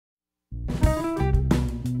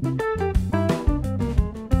So,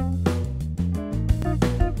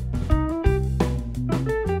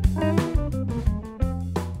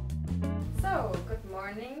 good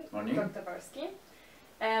morning, Morning. Dr.Barski.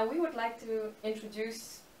 We would like to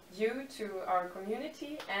introduce you to our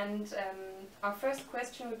community, and our first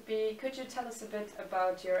question would be, could you tell us a bit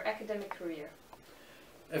about your academic career?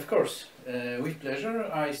 Of course, with pleasure.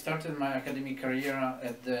 I started my academic career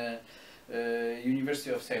at the University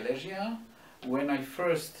of Silesia when I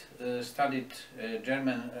first studied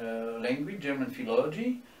German language, German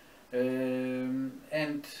philology,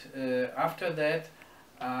 and after that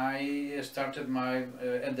I started my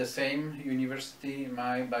at the same university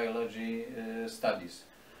my biology studies,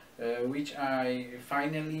 which I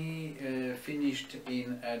finally finished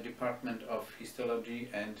in a department of histology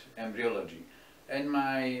and embryology. And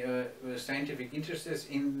my scientific interests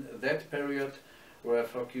in that period were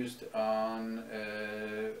focused on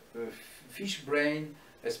fish brain,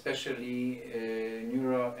 especially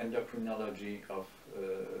neuroendocrinology of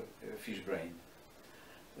fish brain.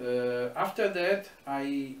 After that,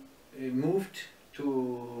 I moved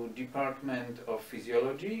to Department of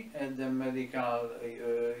Physiology at the Medical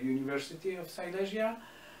University of Silesia,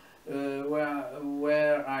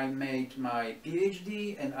 where I made my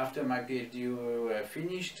PhD, and after my PhD were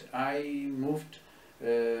finished, I moved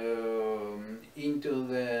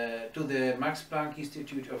to the Max Planck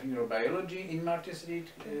Institute of Neurobiology in Martinsried.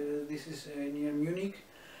 This is near Munich,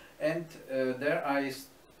 and there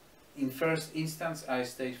in first instance I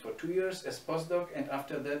stayed for 2 years as postdoc, and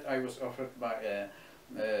after that I was offered by a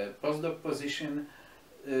postdoc position.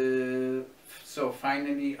 So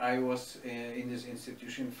finally I was in this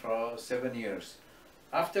institution for 7 years.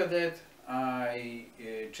 After that I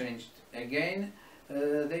changed again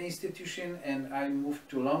the institution, and I moved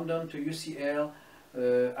to London, to UCL.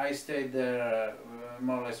 I stayed there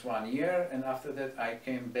more or less 1 year, and after that I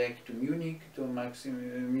came back to Munich, to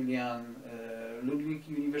Maximilian Ludwig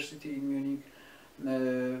University in Munich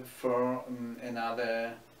for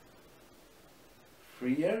another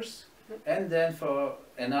 3 years. And then for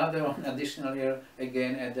another one additional year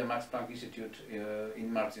again at the Max Planck Institute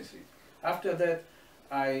in Martinsried. After that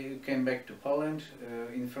I came back to Poland,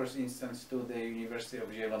 in first instance to the University of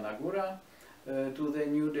Zielona Góra, to the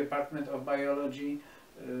new Department of Biology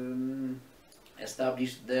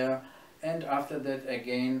established there, and after that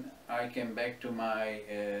again I came back to my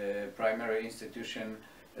primary institution,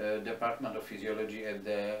 Department of Physiology at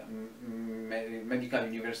the Medical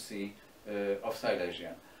University of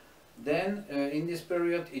Silesia. Then in this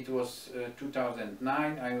period, it was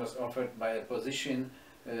 2009, I was offered by a position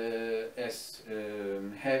as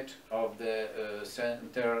head of the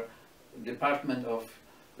Center Department of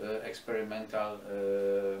Experimental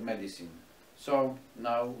Medicine. So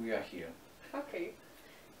now we are here. Okay,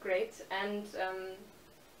 great. And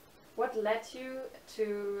what led you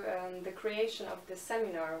to the creation of this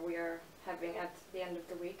seminar we are having at the end of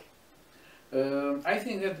the week? I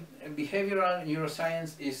think that behavioral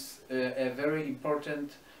neuroscience is a very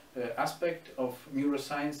important aspect of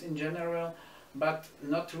neuroscience in general, but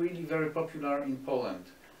not really very popular in Poland.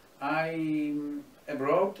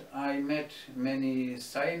 Abroad I met many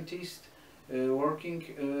scientists working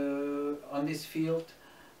on this field,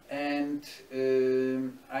 and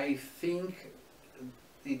I think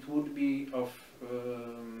it would be of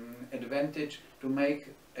advantage to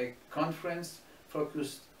make a conference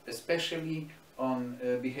focused especially on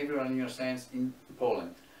behavioral neuroscience in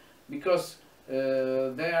Poland, because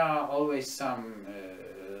there are always some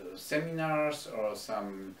seminars or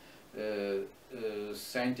some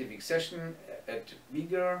scientific session at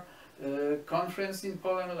bigger conference in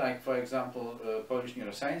Poland, like for example Polish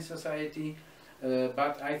Neuroscience Society,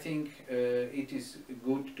 but I think it is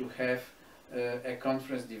good to have a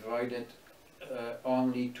conference devoted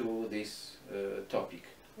only to this topic.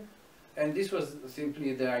 And this was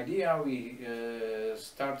simply the idea. We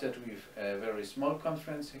started with a very small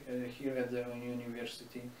conference here at the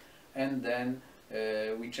university, and then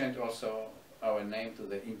we changed also our name to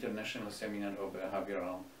the International Seminar of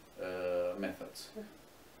Behavioral Methods,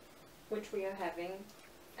 which we are having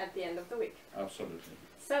at the end of the week. Absolutely.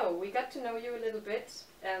 So we got to know you a little bit.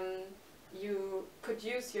 You could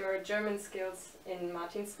use your German skills in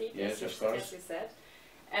Martinsried, yes, as you said,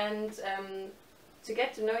 and to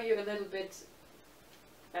get to know you a little bit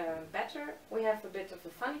better, we have a bit of a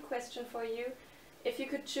funny question for you. If you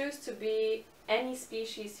could choose to be any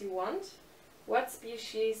species you want, what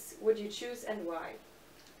species would you choose and why?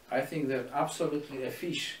 I think that absolutely a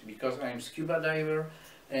fish, because I am scuba diver,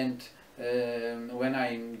 and when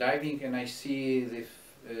I'm diving and I see the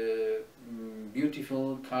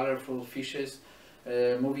beautiful, colorful fishes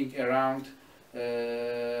moving around,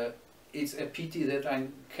 it's a pity that I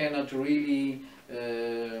cannot really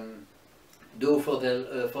do for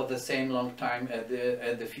the same long time at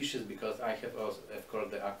the fishes, because I have also, of course,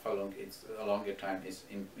 the aqualung. It's a longer time is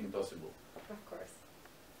impossible. Of course.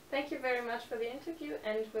 Thank you very much for the interview,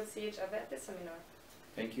 and we'll see each other at the seminar.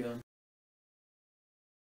 Thank you.